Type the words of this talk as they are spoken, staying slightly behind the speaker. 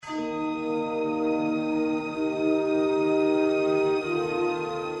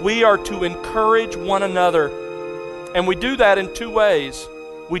we are to encourage one another. And we do that in two ways.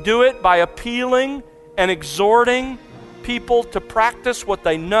 We do it by appealing and exhorting people to practice what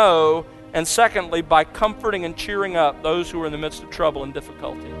they know, and secondly, by comforting and cheering up those who are in the midst of trouble and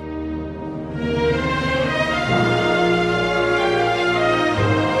difficulty.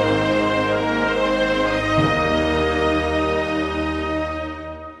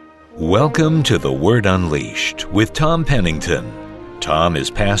 Welcome to The Word Unleashed with Tom Pennington. Tom is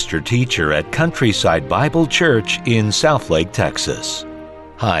pastor-teacher at Countryside Bible Church in Southlake, Texas.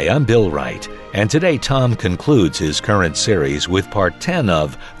 Hi, I'm Bill Wright, and today Tom concludes his current series with part 10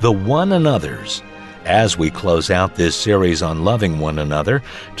 of The One Another's. As we close out this series on loving one another,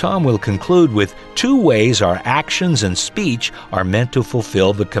 Tom will conclude with 2 ways our actions and speech are meant to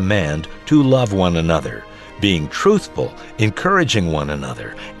fulfill the command to love one another: being truthful, encouraging one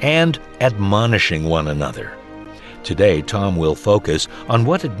another, and admonishing one another. Today, Tom will focus on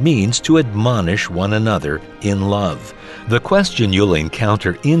what it means to admonish one another in love. The question you'll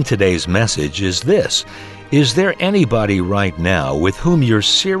encounter in today's message is this: is there anybody right now with whom you're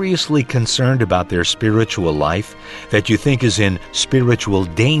seriously concerned about their spiritual life, that you think is in spiritual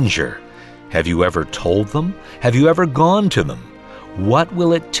danger? Have you ever told them? Have you ever gone to them? What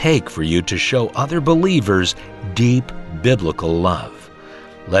will it take for you to show other believers deep biblical love?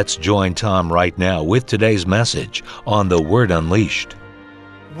 Let's join Tom right now with today's message on The Word Unleashed.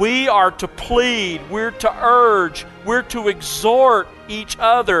 We are to plead, we're to urge, we're to exhort each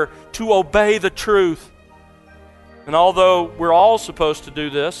other to obey the truth. And although we're all supposed to do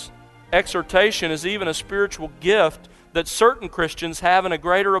this, exhortation is even a spiritual gift that certain Christians have in a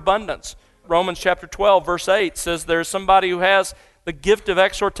greater abundance. Romans chapter 12, verse 8 says there's somebody who has the gift of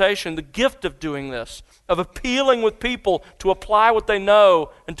exhortation, the gift of doing this, of appealing with people to apply what they know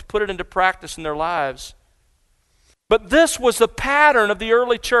and to put it into practice in their lives. But this was the pattern of the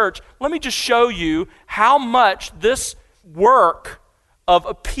early church. Let me just show you how much this work of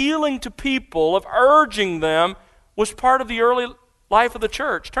appealing to people, of urging them, was part of the early life of the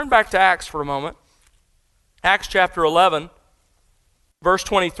church. Turn back to Acts for a moment. Acts chapter 11, verse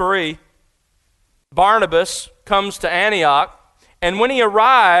 23. Barnabas comes to Antioch, and when he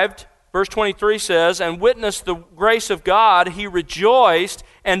arrived, verse 23 says, and witnessed the grace of God, he rejoiced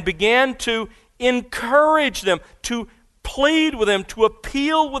and began to encourage them, to plead with them, to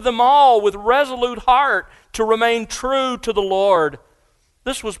appeal with them all with resolute heart to remain true to the Lord.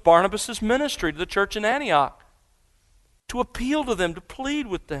 This was Barnabas' ministry to the church in Antioch, to appeal to them, to plead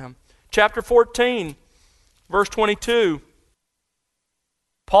with them. Chapter 14, verse 22.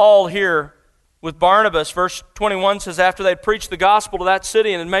 Paul here with Barnabas, verse 21 says, after they'd preached the gospel to that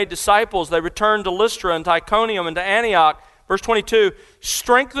city and had made disciples, they returned to Lystra and to Iconium and to Antioch. Verse 22,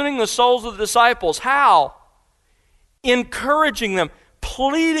 strengthening the souls of the disciples. How? Encouraging them,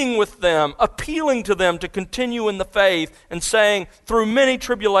 pleading with them, appealing to them to continue in the faith, and saying, through many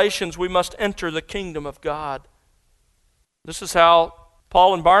tribulations we must enter the kingdom of God. This is how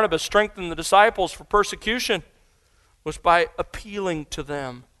Paul and Barnabas strengthened the disciples for persecution, was by appealing to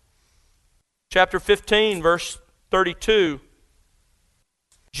them. Chapter 15, verse 32.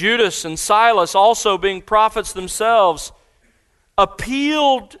 Judas and Silas, also being prophets themselves,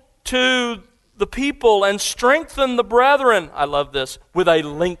 appealed to the people and strengthened the brethren. I love this, with a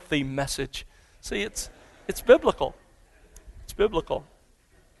lengthy message. See, it's biblical. It's biblical.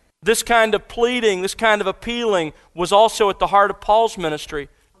 This kind of pleading, this kind of appealing was also at the heart of Paul's ministry.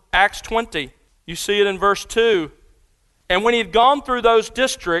 Acts 20, you see it in verse 2. And when he had gone through those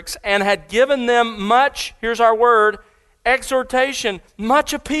districts and had given them much, here's our word, exhortation,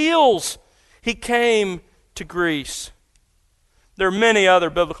 much appeals, he came to Greece. There are many other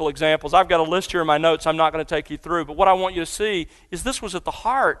biblical examples. I've got a list here in my notes I'm not going to take you through, but what I want you to see is this was at the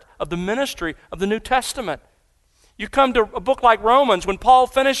heart of the ministry of the New Testament. You come to a book like Romans, when Paul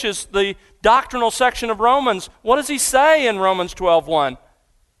finishes the doctrinal section of Romans, what does he say in Romans 12:1?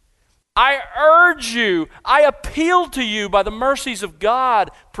 I urge you, I appeal to you by the mercies of God,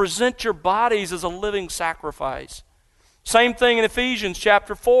 present your bodies as a living sacrifice. Same thing in Ephesians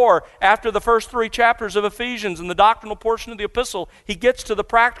chapter 4. After the first 3 chapters of Ephesians in the doctrinal portion of the epistle, he gets to the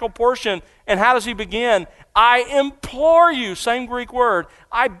practical portion, and how does he begin? I implore you, same Greek word,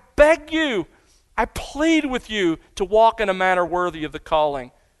 I beg you, I plead with you to walk in a manner worthy of the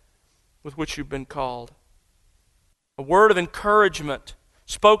calling with which you've been called. A word of encouragement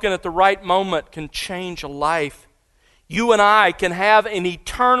spoken at the right moment can change a life. You and I can have an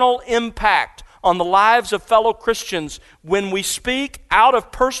eternal impact on the lives of fellow Christians when we speak out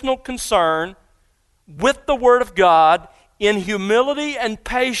of personal concern with the Word of God in humility and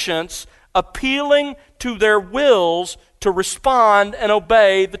patience appealing to their wills to respond and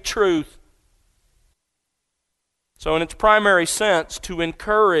obey the truth. So in its primary sense, to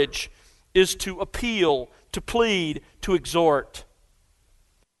encourage is to appeal, to plead, to exhort.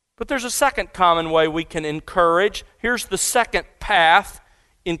 But there's a second common way we can encourage. Here's the second path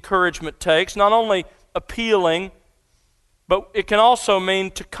encouragement takes. Not only appealing, but it can also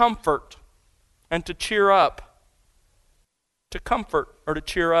mean to comfort and to cheer up. To comfort or to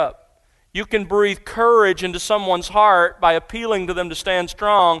cheer up. You can breathe courage into someone's heart by appealing to them to stand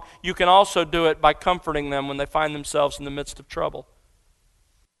strong. You can also do it by comforting them when they find themselves in the midst of trouble.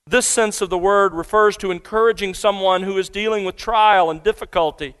 This sense of the word refers to encouraging someone who is dealing with trial and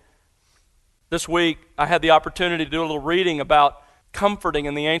difficulty. This week, I had the opportunity to do a little reading about comforting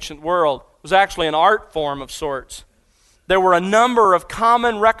in the ancient world. It was actually an art form of sorts. There were a number of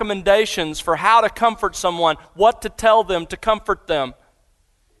common recommendations for how to comfort someone, what to tell them to comfort them.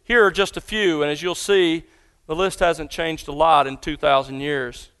 Here are just a few, and as you'll see, the list hasn't changed a lot in 2,000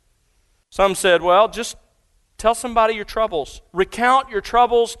 years. Some said, well, just tell somebody your troubles. Recount your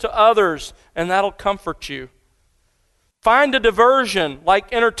troubles to others, and that'll comfort you. Find a diversion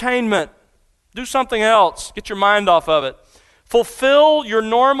like entertainment. Do something else. Get your mind off of it. Fulfill your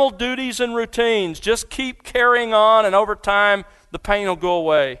normal duties and routines. Just keep carrying on, and over time, the pain will go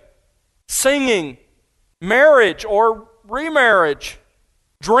away. Singing, marriage or remarriage,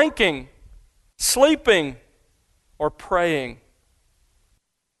 drinking, sleeping, or praying.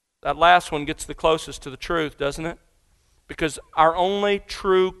 That last one gets the closest to the truth, doesn't it? Because our only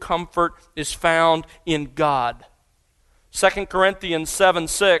true comfort is found in God. 2 Corinthians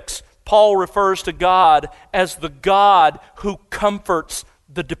 7:6, Paul refers to God as the God who comforts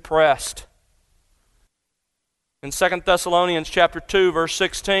the depressed. In 2 Thessalonians chapter 2, verse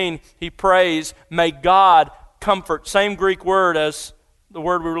 16, he prays, may God comfort, same Greek word as the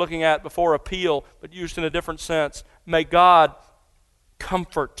word we were looking at before, appeal, but used in a different sense. May God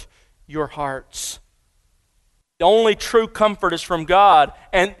comfort your hearts. The only true comfort is from God,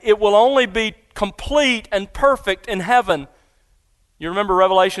 and it will only be complete and perfect in heaven. You remember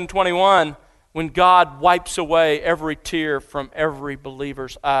Revelation 21, when God wipes away every tear from every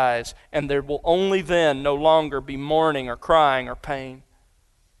believer's eyes, and there will only then no longer be mourning or crying or pain.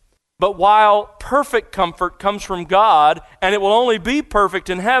 But while perfect comfort comes from God, and it will only be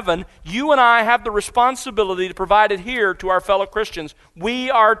perfect in heaven, you and I have the responsibility to provide it here to our fellow Christians. We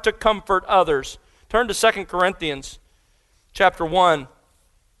are to comfort others. Turn to 2 Corinthians chapter 1.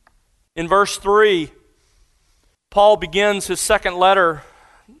 In verse 3, Paul begins his second letter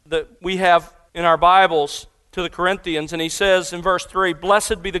that we have in our Bibles to the Corinthians, and he says in verse 3,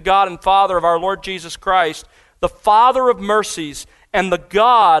 blessed be the God and Father of our Lord Jesus Christ, the Father of mercies, and the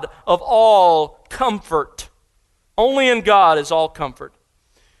God of all comfort. Only in God is all comfort.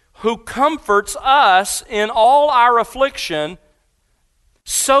 Who comforts us in all our affliction,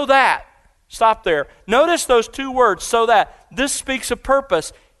 so that, stop there. Notice those two words, so that. This speaks of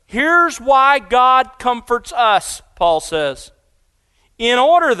purpose. Here's why God comforts us, Paul says. In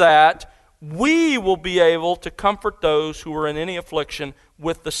order that we will be able to comfort those who are in any affliction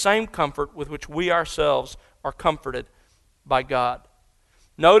with the same comfort with which we ourselves are comforted by God.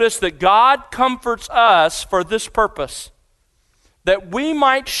 Notice that God comforts us for this purpose, that we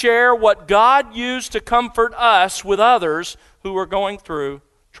might share what God used to comfort us with others who are going through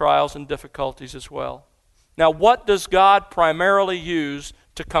trials and difficulties as well. Now, what does God primarily use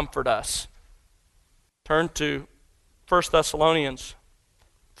to comfort us? Turn to 1 Thessalonians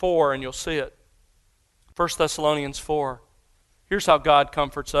 4 and you'll see it. 1 Thessalonians 4. Here's how God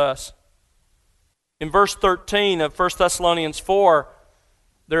comforts us. In verse 13 of 1 Thessalonians 4,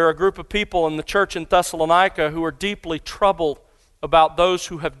 there are a group of people in the church in Thessalonica who are deeply troubled about those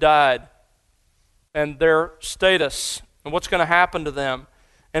who have died and their status and what's going to happen to them.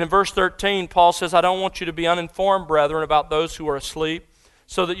 And in verse 13, Paul says, I don't want you to be uninformed, brethren, about those who are asleep,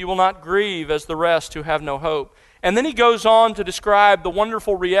 so that you will not grieve as the rest who have no hope. And then he goes on to describe the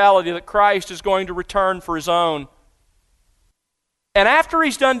wonderful reality that Christ is going to return for his own. And after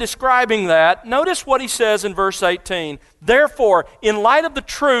he's done describing that, notice what he says in verse 18. Therefore, in light of the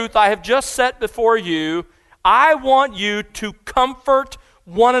truth I have just set before you, I want you to comfort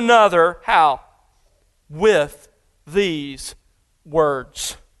one another. How? With these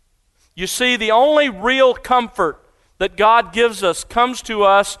words. You see, the only real comfort that God gives us comes to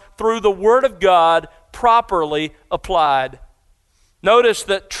us through the Word of God properly applied. Notice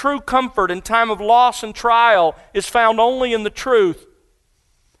that true comfort in time of loss and trial is found only in the truth.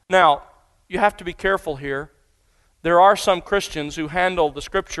 Now, you have to be careful here. There are some Christians who handle the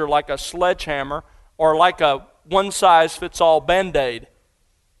Scripture like a sledgehammer or like a one-size-fits-all Band-Aid.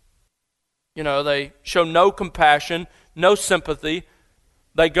 They show no compassion, no sympathy.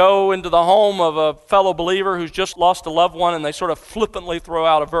 They go into the home of a fellow believer who's just lost a loved one, and they sort of flippantly throw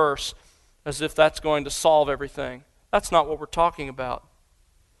out a verse as if that's going to solve everything. That's not what we're talking about.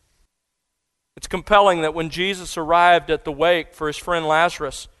 It's compelling that when Jesus arrived at the wake for his friend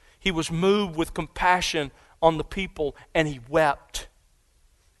Lazarus, he was moved with compassion on the people, and he wept.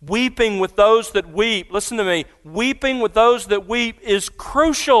 Weeping with those that weep, listen to me, weeping with those that weep is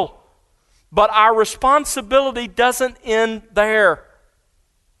crucial, but our responsibility doesn't end there.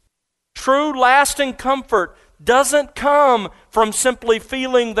 True lasting comfort doesn't come from simply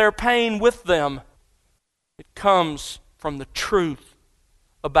feeling their pain with them. It comes from the truth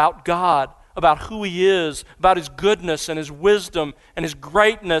about God, about who He is, about His goodness and His wisdom and His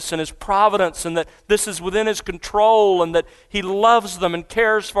greatness and His providence, and that this is within His control and that He loves them and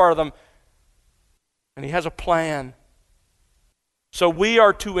cares for them. And He has a plan. So we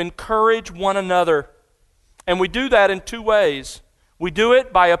are to encourage one another. And we do that in two ways. We do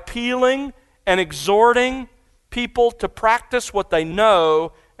it by appealing and exhorting people to practice what they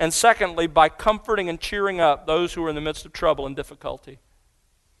know, and secondly, by comforting and cheering up those who are in the midst of trouble and difficulty.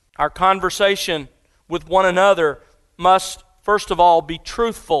 Our conversation with one another must, first of all, be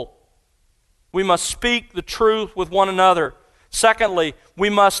truthful. We must speak the truth with one another. Secondly, we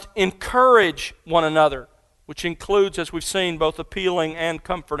must encourage one another, which includes, as we've seen, both appealing and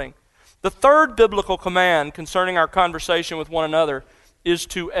comforting. The third biblical command concerning our conversation with one another is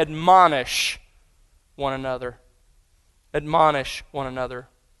to admonish one another. Admonish one another.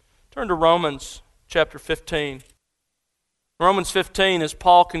 Turn to Romans chapter 15. Romans 15, as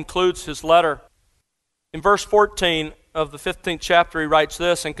Paul concludes his letter. In verse 14 of the 15th chapter, he writes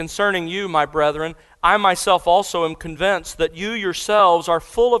this, "And concerning you, my brethren, I myself also am convinced that you yourselves are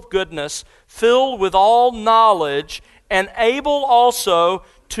full of goodness, filled with all knowledge, and able also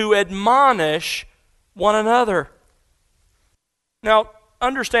to admonish one another." Now,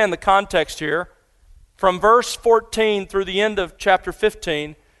 understand the context here. From verse 14 through the end of chapter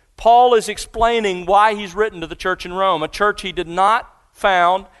 15, Paul is explaining why he's written to the church in Rome, a church he did not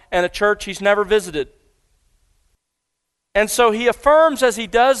found and a church he's never visited. And so he affirms as he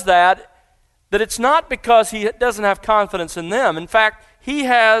does that it's not because he doesn't have confidence in them. In fact, he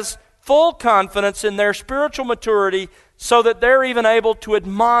has full confidence in their spiritual maturity so that they're even able to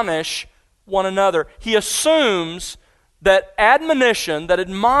admonish one another. He assumes that admonition, that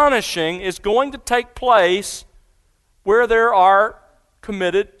admonishing is going to take place where there are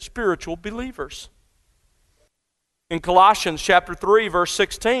committed spiritual believers. In Colossians chapter 3, verse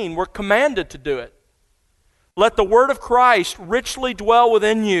 16, we're commanded to do it. "Let the word of Christ richly dwell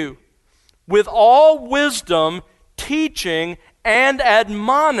within you, with all wisdom, teaching and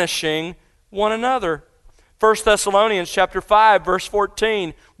admonishing one another." 1 Thessalonians chapter 5, verse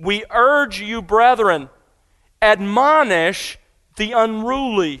 14, "We urge you, brethren, admonish the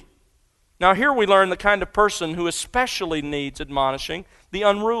unruly." Now here we learn the kind of person who especially needs admonishing, the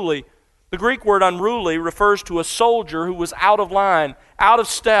unruly. The Greek word unruly refers to a soldier who was out of line, out of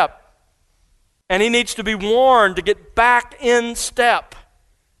step. And he needs to be warned to get back in step.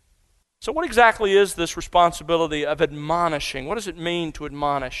 So what exactly is this responsibility of admonishing? What does it mean to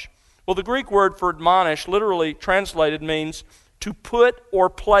admonish? Well, the Greek word for admonish, literally translated, means to put or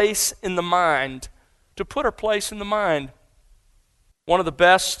place in the mind. To put or place in the mind. One of the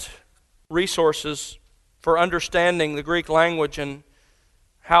best resources for understanding the Greek language and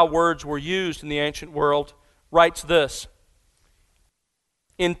how words were used in the ancient world writes this: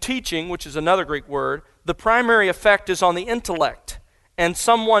 "In teaching," which is another Greek word, "the primary effect is on the intellect, and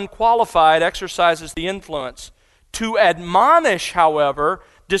someone qualified exercises the influence. To admonish, however,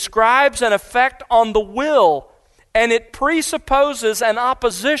 describes an effect on the will, and it presupposes an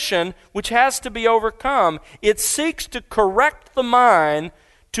opposition which has to be overcome. It seeks to correct the mind,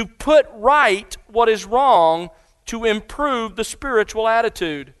 to put right what is wrong, to improve the spiritual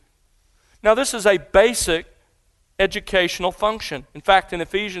attitude." Now, this is a basic educational function. In fact, in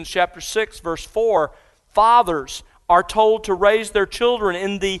Ephesians chapter 6, verse 4, fathers are told to raise their children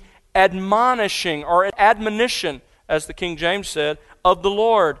in the admonishing or admonition, as the King James said, of the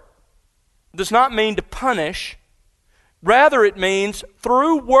Lord. It does not mean to punish. Rather, it means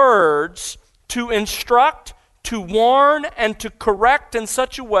through words to instruct, to warn, and to correct in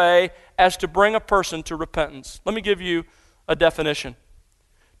such a way as to bring a person to repentance. Let me give you a definition.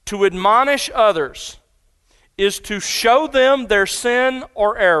 To admonish others is to show them their sin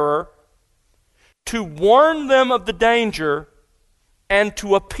or error, to warn them of the danger, and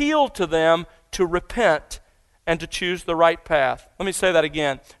to appeal to them to repent and to choose the right path. Let me say that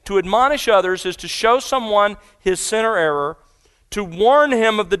again. To admonish others is to show someone his sin or error, to warn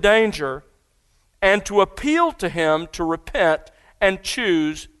him of the danger, and to appeal to him to repent and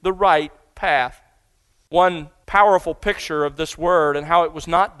choose the right path. One powerful picture of this word and how it was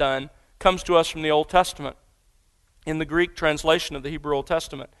not done comes to us from the Old Testament, in the Greek translation of the Hebrew Old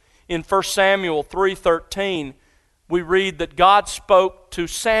Testament. In 1 Samuel 3:13, we read that God spoke to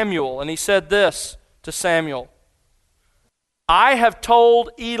Samuel, and he said this to Samuel, "I have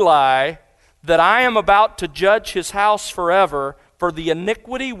told Eli that I am about to judge his house forever for the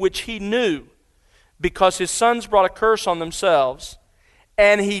iniquity which he knew, because his sons brought a curse on themselves,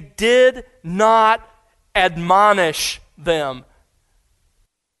 and he did not admonish them."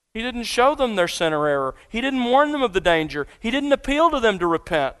 He didn't show them their sin or error. He didn't warn them of the danger. He didn't appeal to them to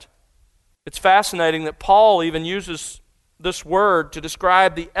repent. It's fascinating that Paul even uses this word to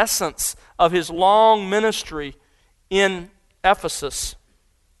describe the essence of his long ministry in Ephesus,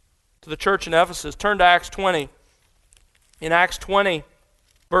 to the church in Ephesus. Turn to Acts 20. In Acts 20,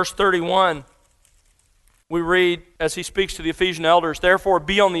 verse 31, we read, as he speaks to the Ephesian elders, "Therefore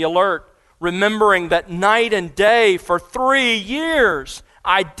be on the alert, remembering that night and day for 3 years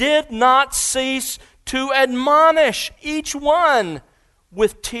I did not cease to admonish each one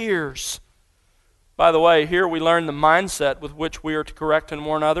with tears." By the way, here we learn the mindset with which we are to correct and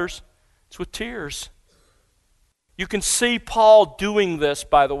warn others. It's with tears. You can see Paul doing this,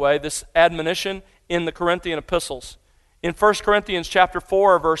 by the way, this admonition in the Corinthian epistles. In 1 Corinthians chapter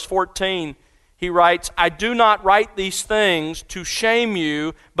 4, verse 14, he writes, "I do not write these things to shame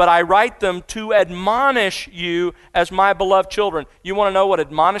you, but I write them to admonish you as my beloved children." You want to know what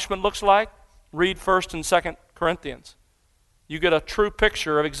admonishment looks like? Read 1 and 2 Corinthians. You get a true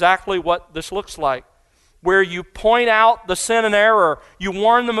picture of exactly what this looks like, where you point out the sin and error, you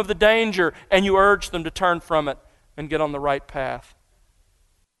warn them of the danger, and you urge them to turn from it and get on the right path.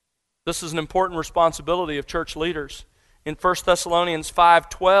 This is an important responsibility of church leaders. In 1 Thessalonians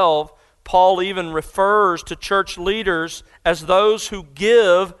 5:12, Paul even refers to church leaders as those who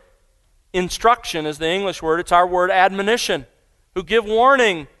give instruction, is the English word. It's our word admonition, who give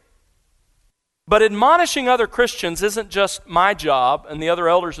warning. But admonishing other Christians isn't just my job and the other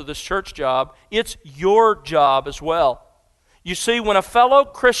elders of this church job. It's your job as well. You see, when a fellow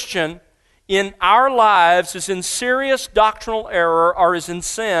Christian in our lives is in serious doctrinal error or is in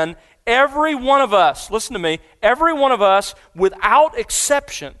sin, every one of us, listen to me, every one of us without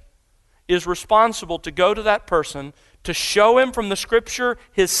exception is responsible to go to that person, to show him from the Scripture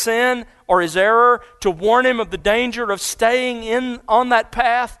his sin or his error, to warn him of the danger of staying in on that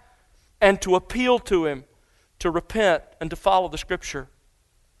path, and to appeal to him to repent and to follow the Scripture.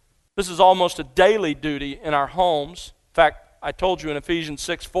 This is almost a daily duty in our homes. In fact, I told you in Ephesians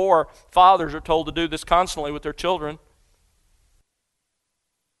 6:4, fathers are told to do this constantly with their children,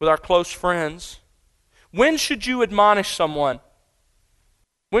 with our close friends. When should you admonish someone?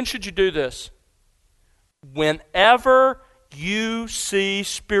 When should you do this? Whenever you see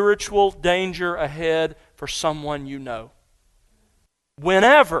spiritual danger ahead for someone you know.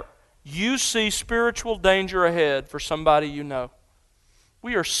 Whenever you see spiritual danger ahead for somebody you know.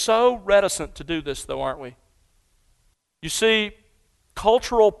 We are so reticent to do this, though, aren't we? You see,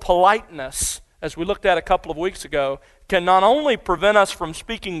 cultural politeness, as we looked at a couple of weeks ago, can not only prevent us from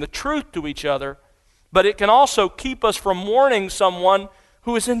speaking the truth to each other, but it can also keep us from warning someone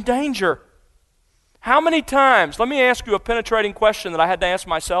who is in danger. How many times, let me ask you a penetrating question that I had to ask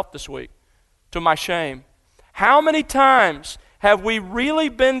myself this week, to my shame. How many times have we really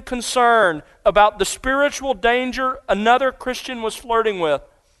been concerned about the spiritual danger another Christian was flirting with?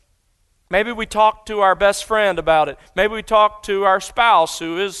 Maybe we talked to our best friend about it. Maybe we talked to our spouse,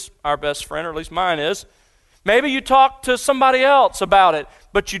 who is our best friend, or at least mine is. Maybe you talked to somebody else about it,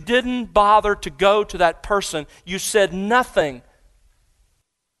 but you didn't bother to go to that person. You said nothing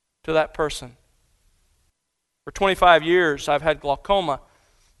to that person. For 25 years, I've had glaucoma.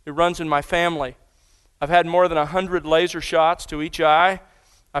 It runs in my family. I've had more than 100 laser shots to each eye.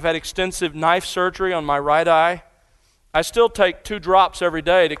 I've had extensive knife surgery on my right eye. I still take 2 drops every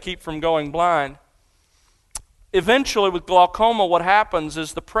day to keep from going blind. Eventually, with glaucoma, what happens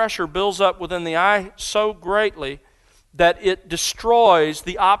is the pressure builds up within the eye so greatly that it destroys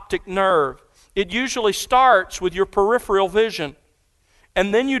the optic nerve. It usually starts with your peripheral vision,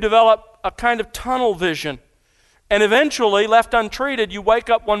 and then you develop a kind of tunnel vision. And eventually, left untreated, you wake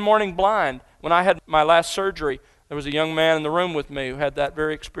up one morning blind. When I had my last surgery, there was a young man in the room with me who had that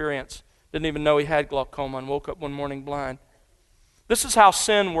very experience. Didn't even know he had glaucoma and woke up one morning blind. This is how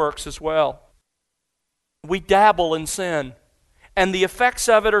sin works as well. We dabble in sin, and the effects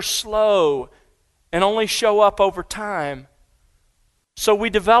of it are slow and only show up over time. So we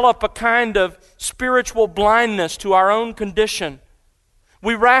develop a kind of spiritual blindness to our own condition.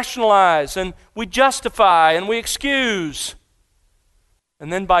 We rationalize and we justify and we excuse.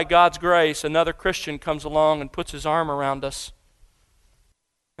 And then by God's grace, another Christian comes along and puts his arm around us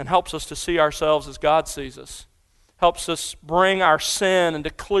and helps us to see ourselves as God sees us. Helps us bring our sin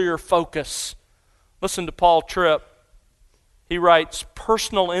into clear focus. Listen to Paul Tripp. He writes,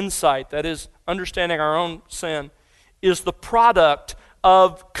 personal insight, that is, understanding our own sin, is the product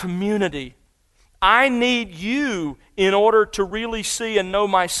of community. I need you in order to really see and know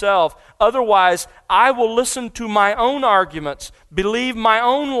myself. Otherwise, I will listen to my own arguments, believe my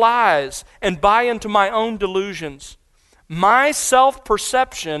own lies, and buy into my own delusions. My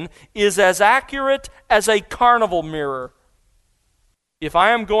self-perception is as accurate as a carnival mirror. If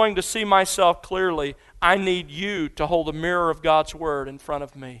I am going to see myself clearly, I need you to hold the mirror of God's Word in front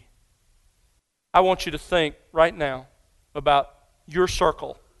of me. I want you to think right now about your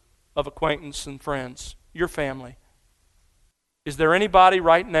circle of acquaintance and friends, your family. Is there anybody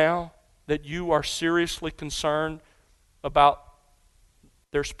right now that you are seriously concerned about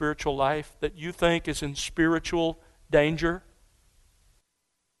their spiritual life, that you think is in spiritual danger?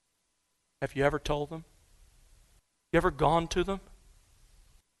 Have you ever told them? You ever gone to them?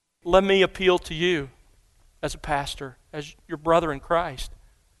 Let me appeal to you as a pastor, as your brother in Christ.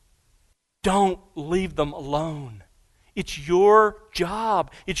 Don't leave them alone. It's your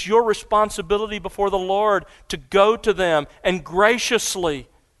job. It's your responsibility before the Lord to go to them and graciously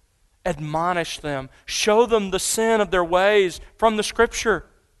admonish them. Show them the sin of their ways from the Scripture.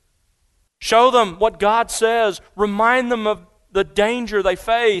 Show them what God says. Remind them of the danger they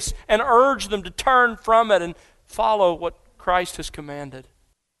face and urge them to turn from it and follow what Christ has commanded.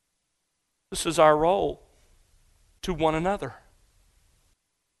 This is our role to one another.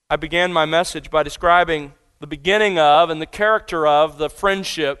 I began my message by describing the beginning of and the character of the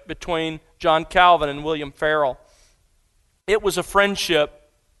friendship between John Calvin and William Farel. It was a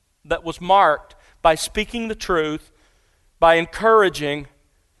friendship that was marked by speaking the truth, by encouraging,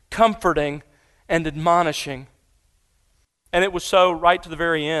 comforting, and admonishing. And it was so right to the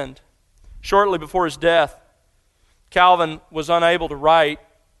very end. Shortly before his death, Calvin was unable to write,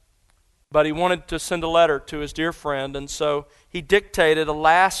 but he wanted to send a letter to his dear friend, and so he dictated a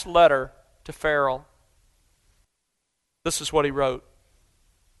last letter to Farel. This is what he wrote.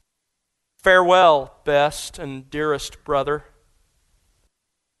 Farewell, best and dearest brother.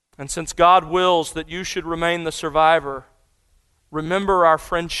 And since God wills that you should remain the survivor, remember our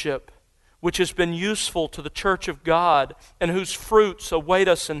friendship, which has been useful to the church of God and whose fruits await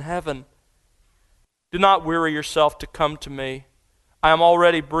us in heaven. Do not weary yourself to come to me. I am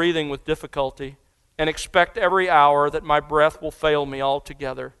already breathing with difficulty and expect every hour that my breath will fail me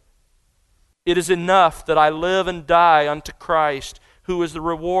altogether. It is enough that I live and die unto Christ, who is the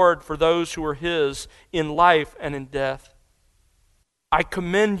reward for those who are His in life and in death. I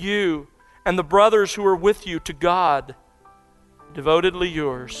commend you and the brothers who are with you to God. Devotedly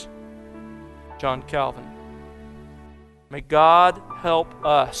yours, John Calvin. May God help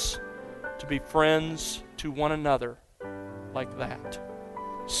us to be friends to one another like that.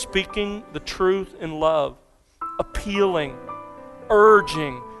 Speaking the truth in love, appealing,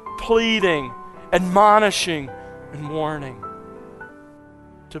 urging, pleading, admonishing, and warning,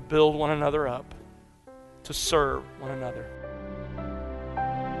 to build one another up, to serve one another.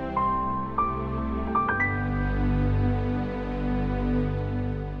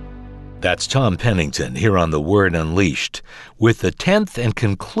 That's Tom Pennington here on The Word Unleashed with the 10th and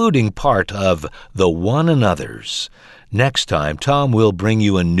concluding part of The One Another's. Next time, Tom will bring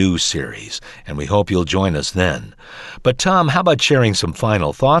you a new series, and we hope you'll join us then. But Tom, how about sharing some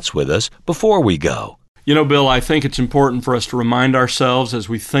final thoughts with us before we go? You know, Bill, I think it's important for us to remind ourselves as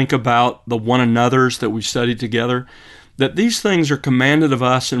we think about the one another's that we've studied together, that these things are commanded of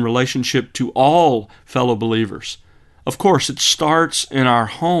us in relationship to all fellow believers. Of course, it starts in our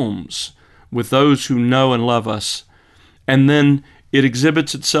homes with those who know and love us, and then it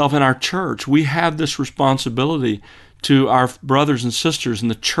exhibits itself in our church. We have this responsibility to our brothers and sisters in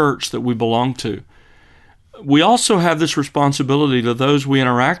the church that we belong to. We also have this responsibility to those we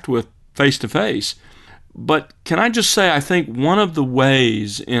interact with face to face. But can I just say, I think one of the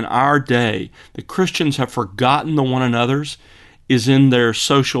ways in our day that Christians have forgotten the one another's is in their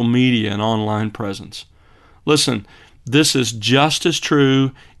social media and online presence. Listen, this is just as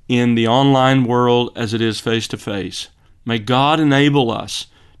true in the online world as it is face to face. May God enable us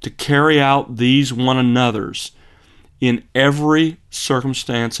to carry out these one another's in every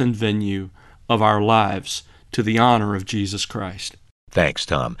circumstance and venue of our lives to the honor of Jesus Christ. Thanks,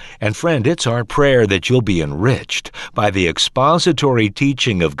 Tom. And friend, it's our prayer that you'll be enriched by the expository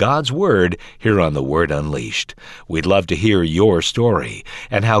teaching of God's Word here on The Word Unleashed. We'd love to hear your story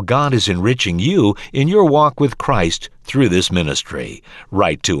and how God is enriching you in your walk with Christ through this ministry.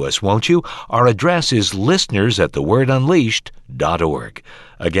 Write to us, won't you? Our address is listeners@thewordunleashed.org.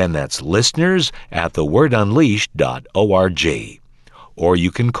 Again, that's listeners@thewordunleashed.org. Or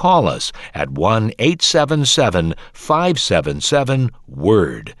you can call us at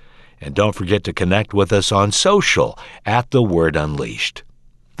 1-877-577-WORD. And don't forget to connect with us on social at The Word Unleashed.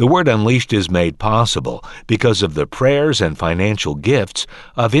 The Word Unleashed is made possible because of the prayers and financial gifts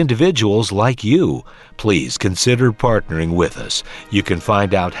of individuals like you. Please consider partnering with us. You can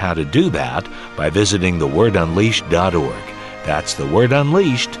find out how to do that by visiting thewordunleashed.org. That's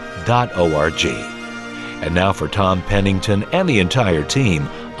thewordunleashed.org. And now for Tom Pennington and the entire team,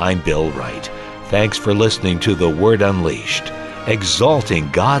 I'm Bill Wright. Thanks for listening to The Word Unleashed, exalting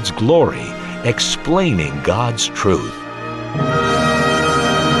God's glory, explaining God's truth.